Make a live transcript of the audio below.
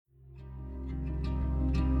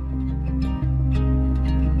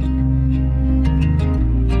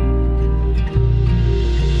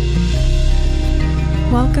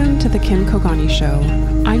to The Kim Kogani Show.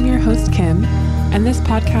 I'm your host, Kim, and this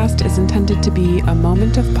podcast is intended to be a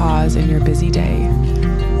moment of pause in your busy day.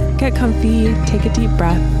 Get comfy, take a deep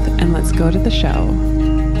breath, and let's go to the show.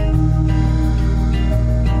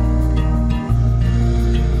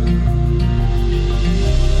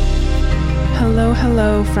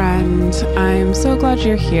 Hello, friend. I'm so glad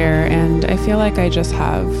you're here, and I feel like I just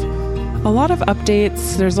have a lot of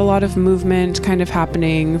updates. There's a lot of movement kind of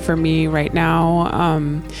happening for me right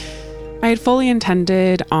now. I had fully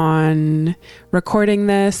intended on recording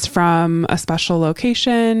this from a special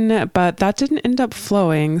location, but that didn't end up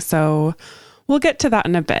flowing, so we'll get to that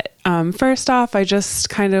in a bit. First off, I just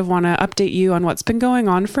kind of want to update you on what's been going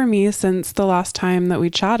on for me since the last time that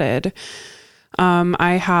we chatted.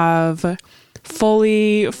 I have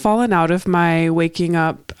fully fallen out of my waking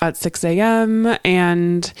up at 6 a.m.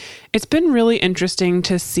 and it's been really interesting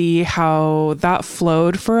to see how that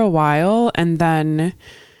flowed for a while, and then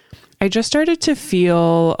I just started to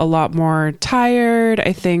feel a lot more tired.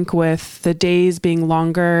 I think with the days being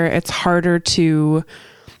longer, it's harder to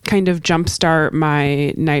kind of jumpstart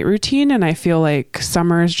my night routine, and I feel like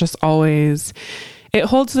summer is just always, it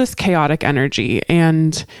holds this chaotic energy,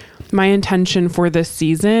 and my intention for this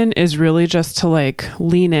season is really just to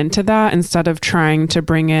lean into that instead of trying to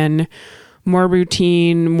bring in more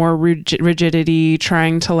routine, more rigidity,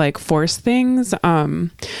 trying to force things.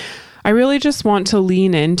 I really just want to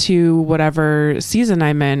lean into whatever season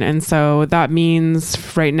I'm in. And so that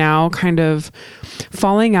means right now kind of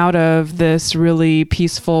falling out of this really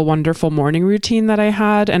peaceful, wonderful morning routine that I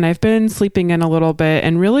had. And I've been sleeping in a little bit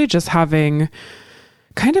and really just having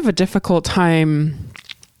kind of a difficult time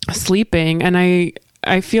sleeping. And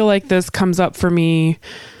I feel like this comes up for me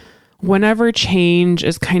whenever change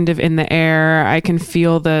is kind of in the air. I can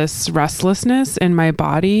feel this restlessness in my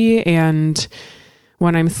body, and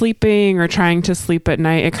when I'm sleeping or trying to sleep at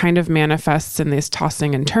night, it kind of manifests in this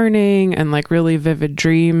tossing and turning and really vivid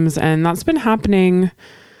dreams. And that's been happening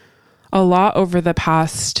a lot over the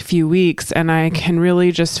past few weeks, and I can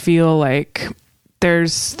really just feel like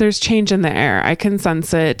there's change in the air. I can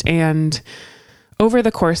sense it, and over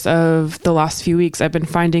the course of the last few weeks, I've been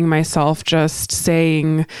finding myself just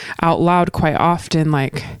saying out loud quite often,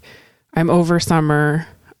 I'm over summer.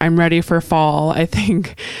 I'm ready for fall. I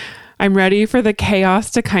think I'm ready for the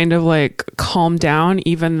chaos to kind of calm down,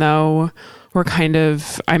 even though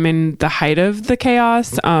I'm in the height of the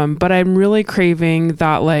chaos. But I'm really craving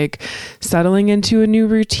that, settling into a new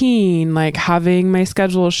routine, having my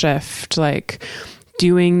schedule shift,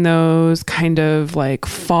 doing those kind of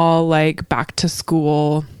fall, back to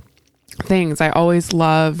school things. I always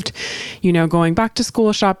loved, going back to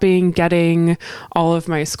school shopping, getting all of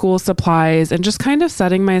my school supplies, and just kind of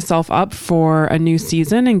setting myself up for a new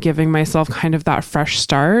season and giving myself kind of that fresh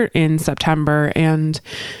start in September. And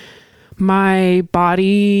my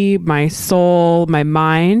body, my soul, my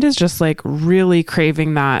mind is just really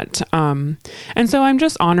craving that. And so I'm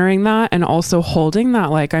just honoring that and also holding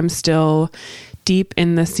that I'm still deep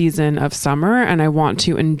in the season of summer, and I want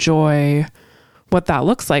to enjoy what that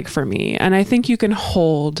looks like for me. And I think you can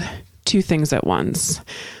hold two things at once.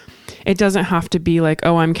 It doesn't have to be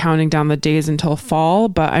I'm counting down the days until fall,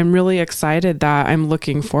 but I'm really excited that I'm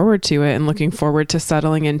looking forward to it and looking forward to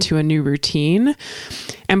settling into a new routine.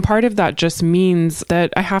 And part of that just means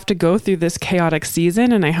that I have to go through this chaotic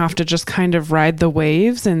season, and I have to just kind of ride the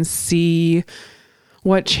waves and see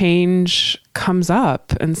what change comes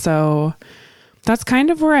up. And so that's kind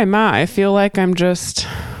of where I'm at. I feel like I'm just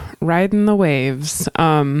riding the waves.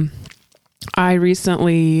 I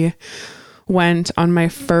recently went on my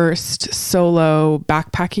first solo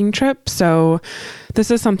backpacking trip. So this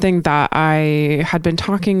is something that I had been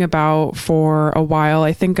talking about for a while.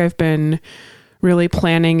 I think I've been really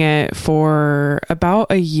planning it for about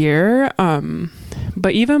a year.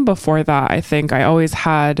 But even before that, I think I always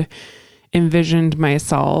had envisioned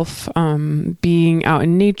myself being out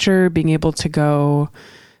in nature, being able to go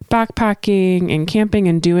backpacking and camping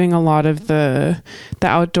and doing a lot of the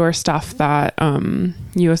outdoor stuff that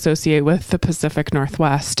you associate with the Pacific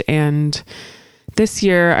Northwest. And this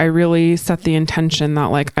year I really set the intention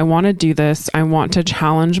that I want to do this. I want to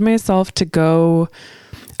challenge myself to go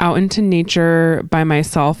out into nature by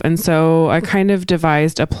myself. And so I kind of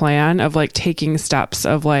devised a plan of taking steps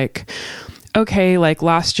of okay,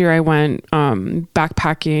 last year I went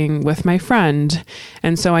backpacking with my friend.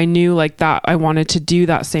 And so I knew that I wanted to do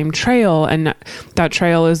that same trail. And that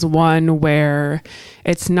trail is one where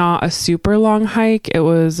it's not a super long hike. It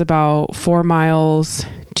was about 4 miles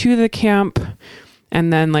to the camp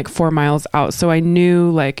and then 4 miles out. So I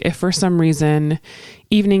knew if for some reason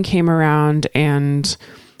evening came around and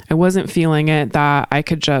I wasn't feeling it, that I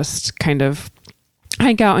could just kind of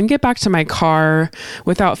hike out and get back to my car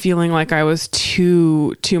without feeling like I was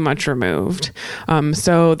too much removed.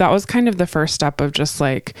 So that was kind of the first step of just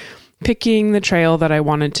like picking the trail that I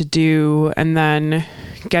wanted to do, and then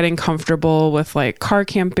getting comfortable with like car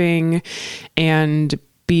camping and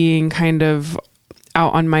being kind of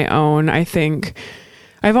out on my own. I think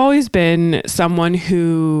I've always been someone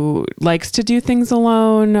who likes to do things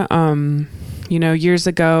alone. Years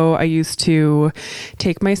ago, I used to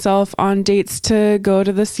take myself on dates to go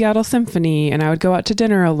to the Seattle Symphony, and I would go out to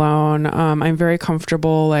dinner alone. I'm very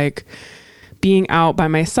comfortable, like, being out by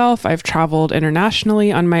myself. I've traveled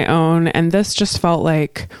internationally on my own, and this just felt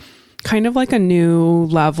like kind of like a new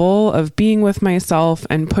level of being with myself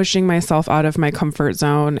and pushing myself out of my comfort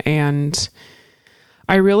zone. And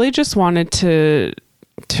I really just wanted to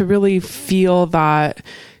really feel that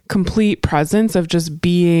complete presence of just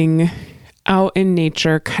being out in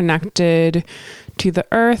nature, connected to the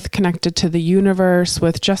earth, connected to the universe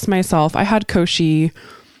with just myself. I had Koshi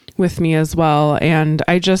with me as well, and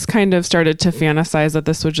I just kind of started to fantasize that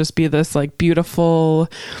this would just be this like beautiful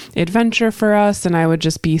adventure for us, and I would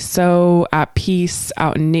just be so at peace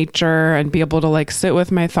out in nature and be able to like sit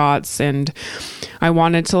with my thoughts. And I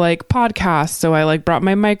wanted to like podcast, so I like brought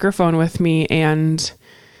my microphone with me, and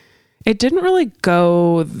it didn't really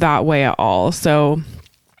go that way at all. So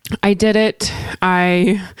I did it.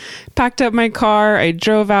 I packed up my car. I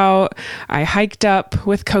drove out. I hiked up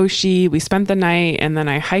with Koshi. We spent the night, and then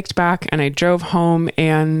I hiked back and I drove home,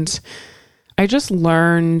 and I just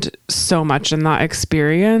learned so much in that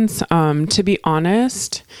experience. To be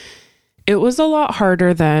honest, it was a lot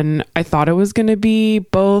harder than I thought it was going to be,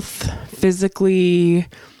 both physically,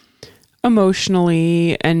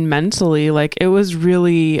 emotionally, and mentally. Like, it was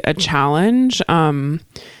really a challenge.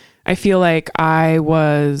 I feel like I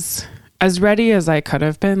was as ready as I could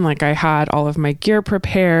have been. Like, I had all of my gear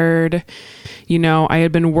prepared. I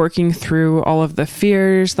had been working through all of the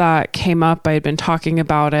fears that came up. I had been talking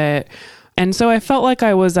about it. And so I felt like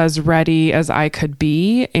I was as ready as I could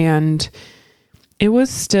be. And it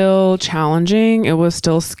was still challenging. It was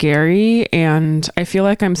still scary. And I feel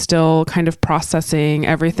like I'm still kind of processing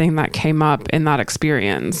everything that came up in that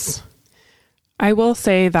experience. I will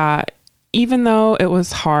say that even though it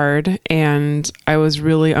was hard and I was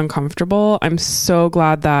really uncomfortable, I'm so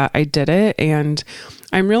glad that I did it. And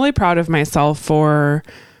I'm really proud of myself for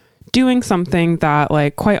doing something that,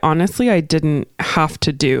 like, quite honestly, I didn't have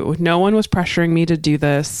to do. No one was pressuring me to do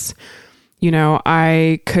this.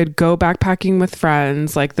 I could go backpacking with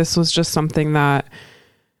friends. Like, this was just something that,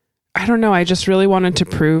 I don't know, I just really wanted to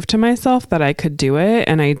prove to myself that I could do it,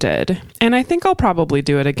 and I did. And I think I'll probably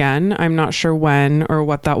do it again. I'm not sure when or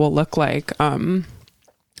what that will look like.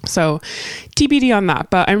 So TBD on that,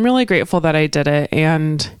 but I'm really grateful that I did it.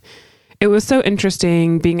 And it was so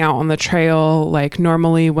interesting being out on the trail. Like,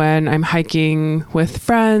 normally when I'm hiking with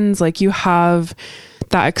friends, like, you have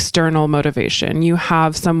that external motivation. You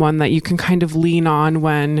have someone that you can kind of lean on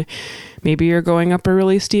when maybe you're going up a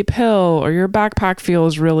really steep hill, or your backpack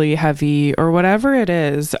feels really heavy, or whatever it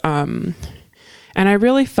is. And I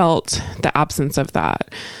really felt the absence of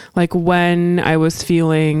that. Like, when I was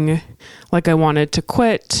feeling like I wanted to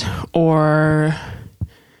quit, or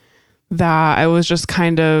that I was just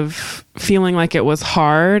kind of feeling like it was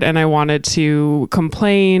hard and I wanted to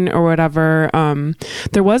complain or whatever,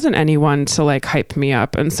 there wasn't anyone to like hype me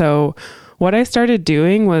up. And so what I started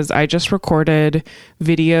doing was I just recorded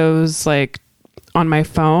videos like on my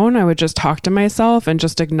phone. I would just talk to myself and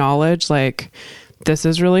just acknowledge, like, this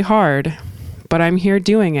is really hard, but I'm here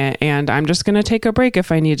doing it, and I'm just going to take a break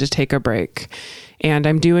if I need to take a break. And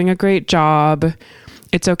I'm doing a great job.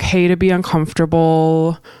 It's okay to be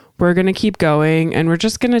uncomfortable. We're going to keep going, and we're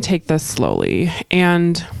just going to take this slowly.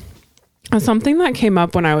 And something that came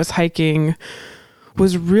up when I was hiking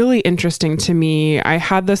was really interesting to me. I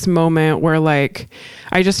had this moment where, like,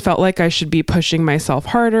 I just felt like I should be pushing myself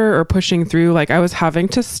harder or pushing through. Like, I was having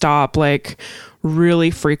to stop, like, really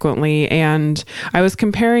frequently. And I was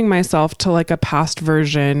comparing myself to like a past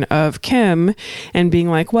version of Kim and being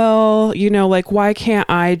like, well, like, why can't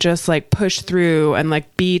I just like push through and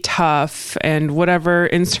like be tough and whatever,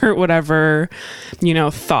 insert whatever,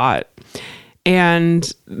 thought.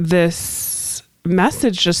 And this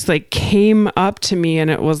message just like came up to me, and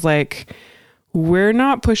it was like, we're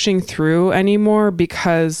not pushing through anymore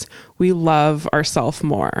because we love ourselves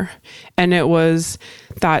more. And it was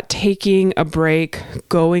that taking a break,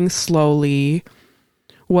 going slowly,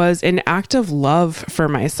 was an act of love for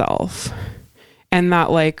myself. and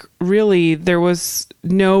that like really there was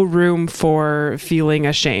no room for feeling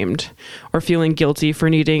ashamed or feeling guilty for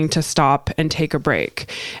needing to stop and take a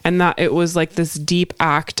break, and that it was like this deep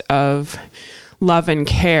act of love and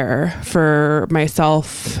care for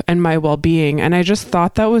myself and my well-being. And I just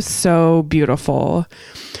thought that was so beautiful,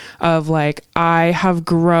 of like, I have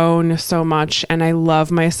grown so much and I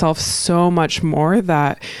love myself so much more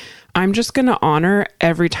that I'm just going to honor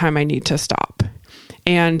every time I need to stop.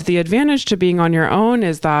 And the advantage to being on your own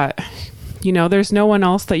is that, you know, there's no one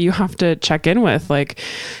else that you have to check in with. Like,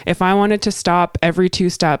 if I wanted to stop every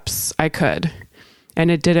 2 steps, I could,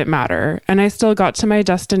 and it didn't matter. And I still got to my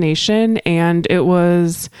destination, and it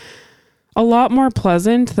was a lot more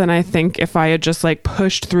pleasant than I think if I had just like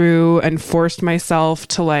pushed through and forced myself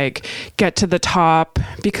to like get to the top,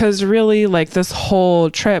 because really like this whole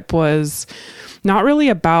trip was not really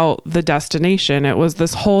about the destination. It was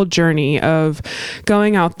this whole journey of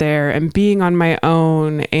going out there and being on my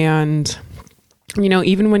own. And, you know,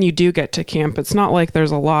 even when you do get to camp, it's not like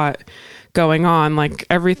there's a lot going on. Like,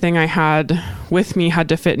 everything I had with me had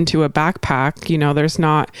to fit into a backpack. You know, there's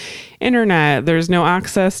not internet, there's no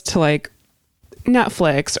access to like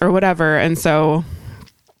Netflix or whatever. And so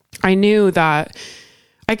I knew that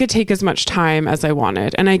I could take as much time as I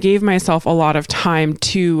wanted. And I gave myself a lot of time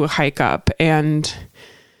to hike up. And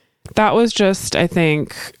that was just, I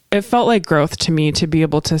think, it felt like growth to me to be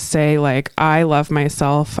able to say, like, I love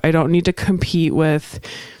myself. I don't need to compete with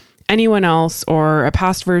anyone else or a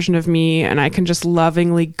past version of me. And I can just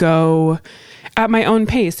lovingly go at my own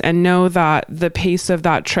pace and know that the pace of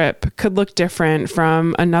that trip could look different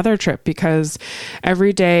from another trip, because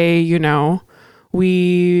every day, you know,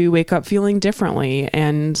 we wake up feeling differently,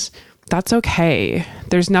 and that's okay.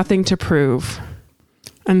 There's nothing to prove.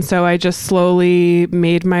 And so I just slowly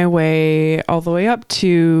made my way all the way up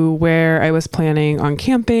to where I was planning on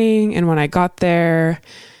camping. And when I got there,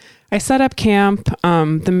 I set up camp.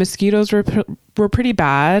 The mosquitoes were pretty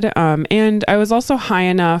bad. And I was also high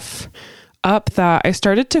enough up that I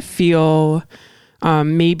started to feel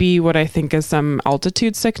maybe what I think is some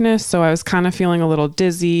altitude sickness. So I was kind of feeling a little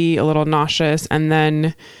dizzy, a little nauseous. And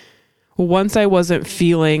then once I wasn't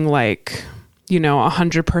feeling like, you know,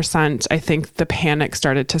 100%, I think the panic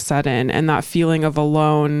started to set in, and that feeling of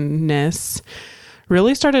aloneness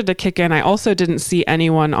really started to kick in. I also didn't see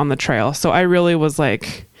anyone on the trail. So I really was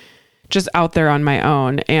like just out there on my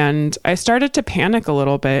own. And I started to panic a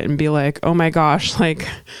little bit and be like, oh my gosh, like,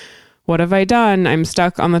 what have I done? I'm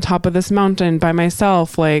stuck on the top of this mountain by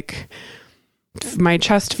myself. Like, my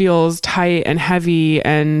chest feels tight and heavy,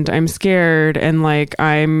 and I'm scared, and like,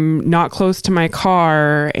 I'm not close to my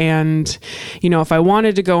car. And, you know, if I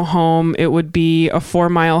wanted to go home, it would be a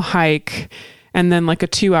 4-mile hike and then like a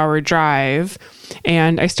 2-hour drive.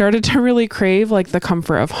 And I started to really crave like the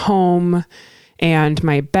comfort of home and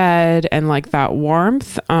my bed and like that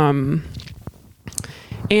warmth.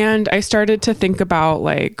 And I started to think about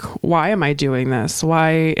like, why am I doing this?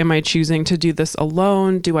 Why am I choosing to do this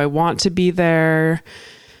alone? Do I want to be there?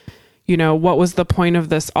 You know, what was the point of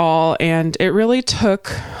this all? And it really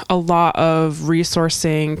took a lot of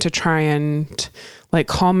resourcing to try and like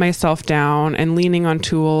calm myself down and leaning on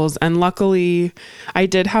tools. And luckily I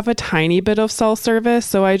did have a tiny bit of cell service.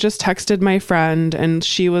 So I just texted my friend, and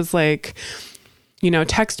she was like, you know,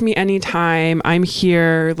 text me anytime, I'm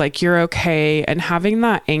here, like, you're okay. And having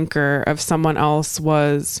that anchor of someone else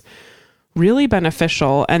was really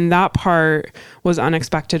beneficial. And that part was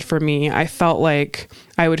unexpected for me. I felt like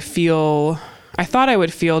I thought I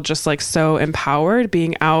would feel just like so empowered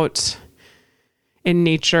being out in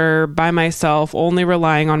nature by myself, only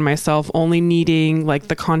relying on myself, only needing like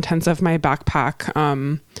the contents of my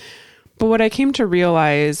backpack. But what I came to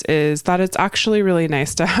realize is that it's actually really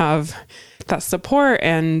nice to have that support.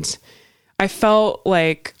 And I felt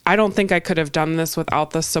like I don't think I could have done this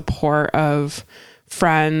without the support of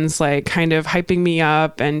friends, like kind of hyping me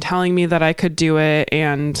up and telling me that I could do it.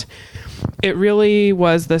 And it really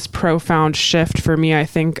was this profound shift for me. I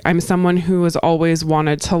think I'm someone who has always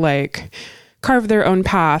wanted to like carve their own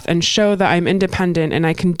path and show that I'm independent and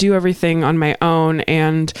I can do everything on my own.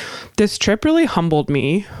 And this trip really humbled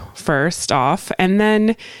me first off. And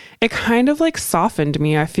then it kind of like softened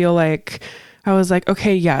me. I feel like I was like,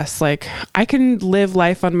 okay, yes, like I can live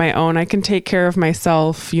life on my own. I can take care of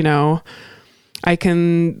myself, you know, I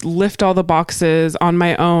can lift all the boxes on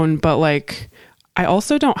my own, but like, I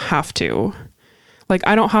also don't have to. Like,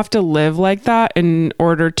 I don't have to live like that in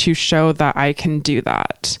order to show that I can do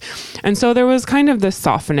that. And so there was kind of this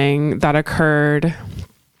softening that occurred.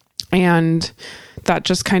 And that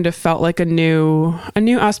just kind of felt like a new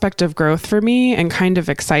aspect of growth for me and kind of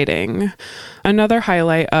exciting. Another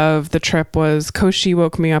highlight of the trip was Koshi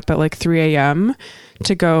woke me up at like 3 a.m.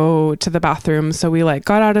 to go to the bathroom. So we like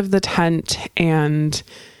got out of the tent and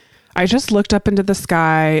I just looked up into the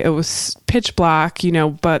sky. It was pitch black, you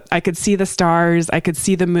know, but I could see the stars. I could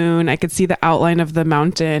see the moon. I could see the outline of the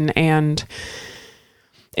mountain. And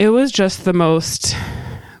it was just the most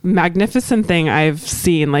magnificent thing I've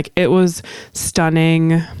seen. Like, it was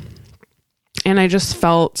stunning. And I just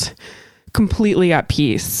felt completely at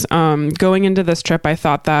peace. Going into this trip, I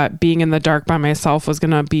thought that being in the dark by myself was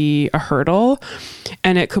going to be a hurdle,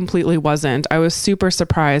 and it completely wasn't. I was super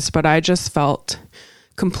surprised, but I just felt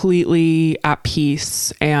completely at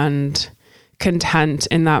peace and content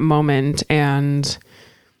in that moment. And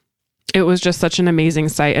it was just such an amazing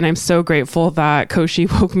sight. And I'm so grateful that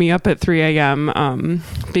Koshi woke me up at 3 a.m.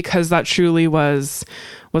 Because that truly was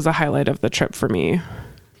a highlight of the trip for me.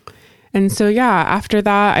 And so, yeah, after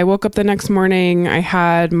that, I woke up the next morning, I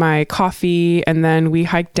had my coffee, and then we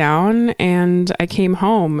hiked down and I came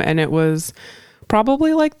home, and it was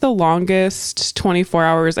probably like the longest 24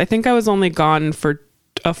 hours. I think I was only gone for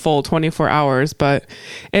a full 24 hours, but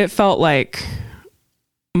it felt like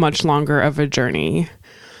much longer of a journey.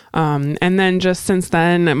 And then just since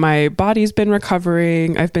then, my body's been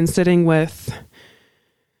recovering. I've been sitting with,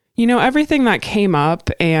 you know, everything that came up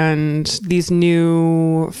and these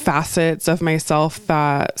new facets of myself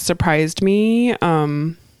that surprised me.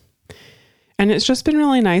 And it's just been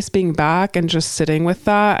really nice being back and just sitting with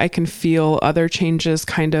that. I can feel other changes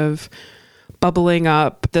kind of bubbling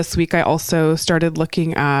up. This week, I also started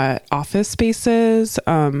looking at office spaces.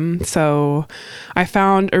 So I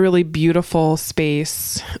found a really beautiful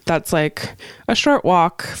space that's like a short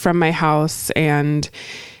walk from my house, and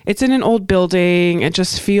it's in an old building. It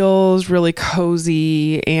just feels really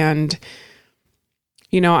cozy. And,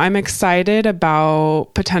 you know, I'm excited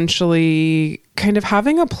about potentially kind of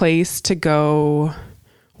having a place to go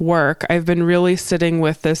work. I've been really sitting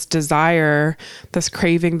with this desire, this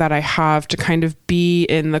craving that I have to kind of be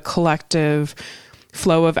in the collective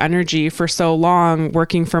flow of energy for so long,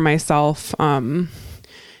 working for myself.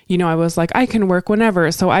 You know, I was like, I can work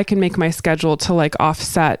whenever, so I can make my schedule to like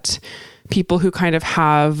offset people who kind of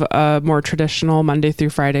have a more traditional Monday through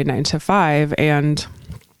Friday 9 to 5. And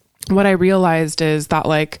what I realized is that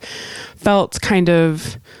like felt kind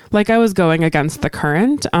of like I was going against the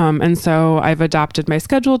current. And so I've adapted my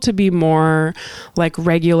schedule to be more like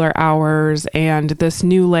regular hours, and this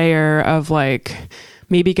new layer of like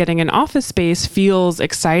maybe getting an office space feels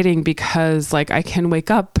exciting because like I can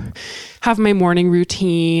wake up, have my morning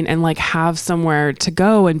routine, and like have somewhere to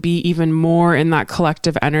go and be even more in that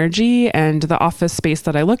collective energy. And the office space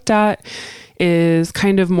that I looked at is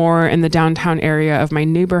kind of more in the downtown area of my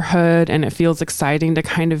neighborhood, and it feels exciting to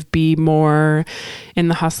kind of be more in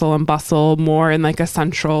the hustle and bustle, more in like a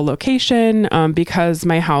central location, because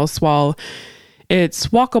my house, while it's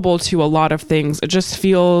walkable to a lot of things, it just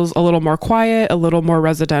feels a little more quiet, a little more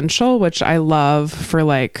residential, which I love for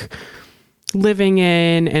like living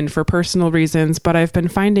in and for personal reasons. But I've been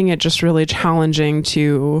finding it just really challenging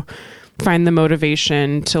to find the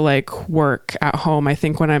motivation to like work at home. I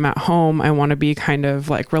think when I'm at home, I want to be kind of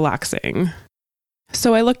like relaxing.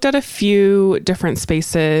 So I looked at a few different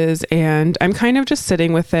spaces and I'm kind of just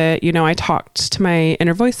sitting with it. You know, I talked to my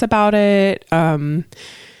inner voice about it,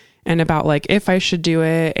 and about like if I should do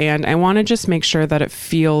it. And I want to just make sure that it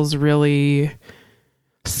feels really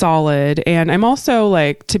solid. And I'm also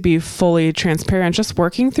like, to be fully transparent, just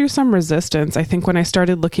working through some resistance. I think when I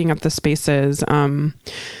started looking at the spaces,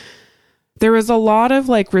 there was a lot of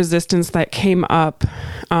like resistance that came up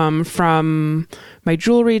from my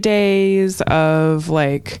jewelry days of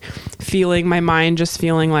like feeling my mind just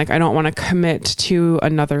feeling like I don't want to commit to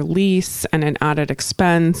another lease and an added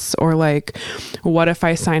expense, or like, what if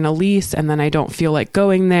I sign a lease and then I don't feel like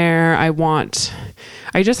going there?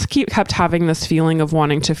 I just kept having this feeling of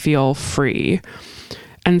wanting to feel free.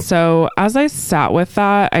 And so as I sat with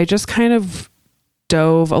that, I just kind of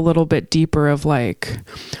dove a little bit deeper of like,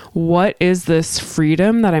 what is this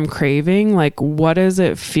freedom that I'm craving? Like, what does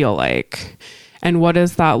it feel like? And what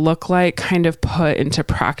does that look like kind of put into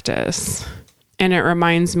practice? And it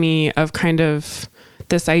reminds me of kind of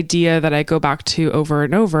this idea that I go back to over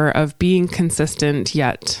and over of being consistent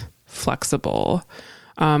yet flexible.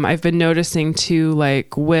 I've been noticing too,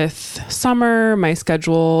 like with summer, my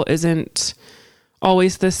schedule isn't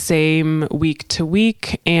always the same week to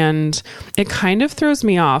week, and it kind of throws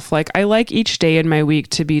me off. Like, I like each day in my week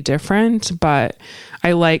to be different, but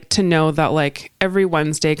I like to know that like every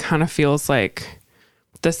Wednesday kind of feels like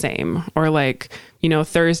the same, or like,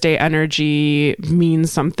 Thursday energy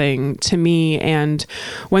means something to me. And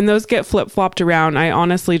when those get flip-flopped around, I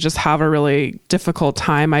honestly just have a really difficult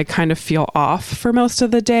time. I kind of feel off for most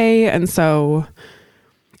of the day. And so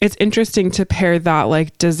it's interesting to pair that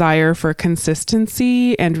like desire for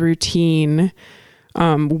consistency and routine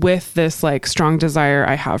with this like strong desire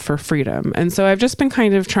I have for freedom. And so I've just been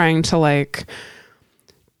kind of trying to like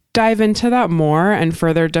dive into that more and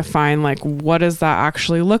further define like, what does that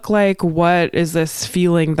actually look like? What is this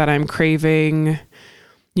feeling that I'm craving?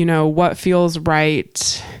 What feels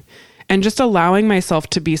right? And just allowing myself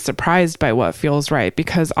to be surprised by what feels right,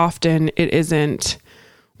 because often it isn't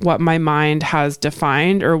what my mind has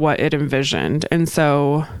defined or what it envisioned. And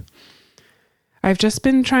so I've just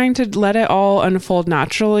been trying to let it all unfold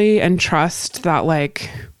naturally and trust that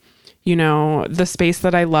like, the space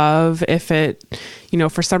that I love, if it,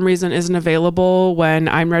 for some reason isn't available when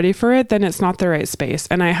I'm ready for it, then it's not the right space.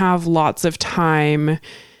 And I have lots of time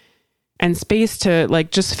and space to like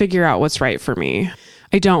just figure out what's right for me.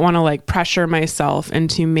 I don't want to like pressure myself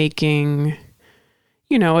into making,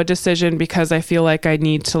 a decision because I feel like I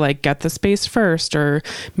need to like get the space first or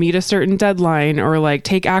meet a certain deadline or like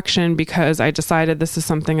take action because I decided this is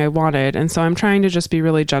something I wanted. And so I'm trying to just be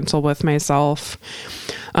really gentle with myself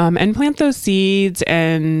and plant those seeds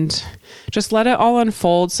and just let it all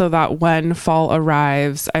unfold so that when fall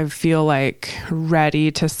arrives, I feel like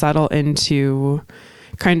ready to settle into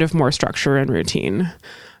kind of more structure and routine.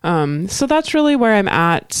 So that's really where I'm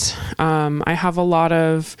at. I have a lot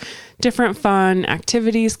of different fun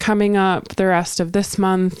activities coming up the rest of this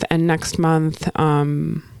month and next month. I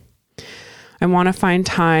want to find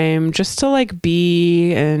time just to like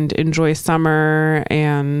be and enjoy summer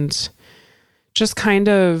and just kind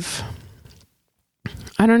of,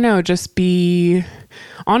 I don't know, just be,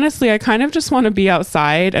 honestly, I kind of just want to be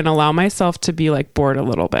outside and allow myself to be like bored a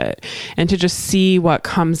little bit and to just see what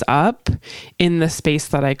comes up in the space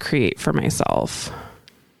that I create for myself.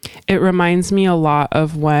 It reminds me a lot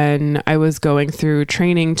of when I was going through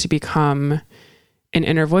training to become an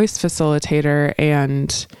inner voice facilitator,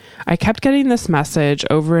 and I kept getting this message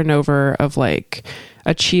over and over of like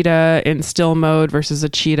a cheetah in still mode versus a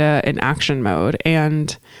cheetah in action mode.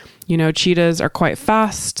 And cheetahs are quite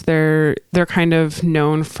fast. They're kind of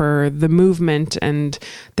known for the movement and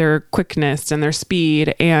their quickness and their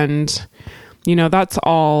speed. And,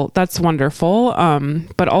 that's wonderful.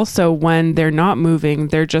 But also when they're not moving,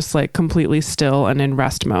 they're just like completely still and in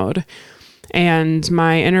rest mode. And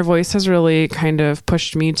my inner voice has really kind of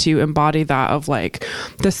pushed me to embody that of like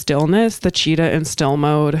the stillness, the cheetah in still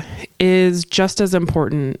mode is just as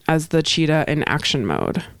important as the cheetah in action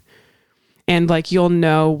mode. And like, you'll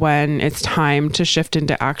know when it's time to shift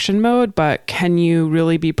into action mode, but can you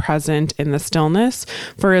really be present in the stillness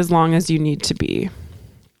for as long as you need to be?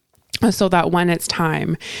 So that when it's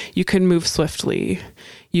time, you can move swiftly.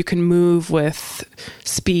 You can move with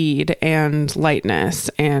speed and lightness.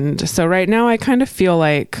 And so right now I kind of feel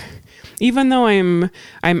like, even though I'm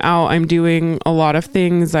out, I'm doing a lot of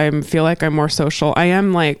things, I feel like I'm more social. I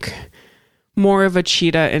am like more of a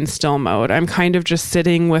cheetah in still mode. I'm kind of just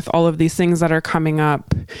sitting with all of these things that are coming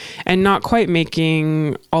up and not quite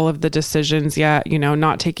making all of the decisions yet,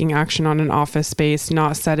 not taking action on an office space,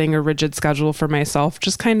 not setting a rigid schedule for myself,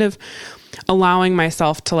 just kind of allowing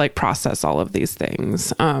myself to like process all of these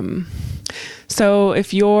things. So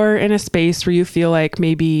if you're in a space where you feel like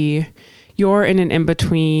maybe you're in an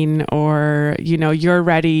in-between or, you're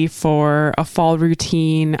ready for a fall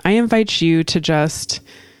routine, I invite you to just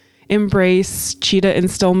embrace cheetah in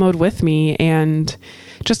still mode with me and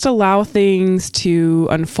just allow things to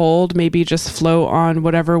unfold, maybe just float on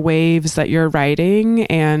whatever waves that you're riding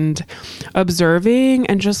and observing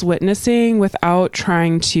and just witnessing without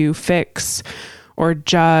trying to fix or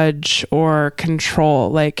judge or control.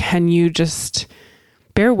 Like, can you just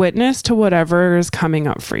bear witness to whatever is coming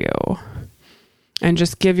up for you and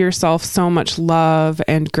just give yourself so much love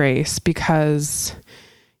and grace because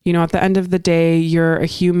at the end of the day, you're a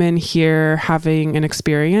human here having an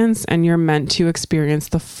experience and you're meant to experience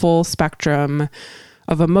the full spectrum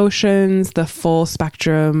of emotions, the full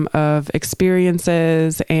spectrum of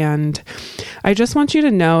experiences. And I just want you to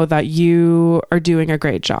know that you are doing a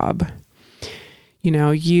great job.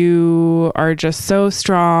 You are just so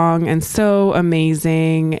strong and so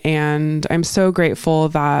amazing. And I'm so grateful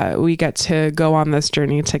that we get to go on this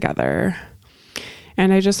journey together.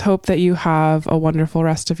 And I just hope that you have a wonderful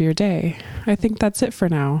rest of your day. I think that's it for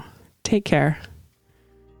now. Take care.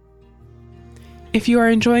 If you are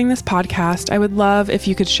enjoying this podcast, I would love if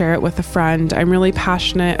you could share it with a friend. I'm really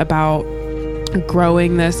passionate about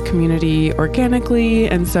growing this community organically.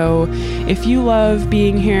 And so if you love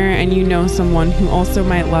being here and you know someone who also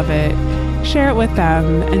might love it, share it with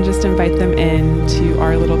them and just invite them in to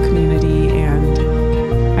our little community.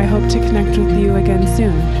 And I hope to connect with you again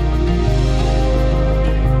soon.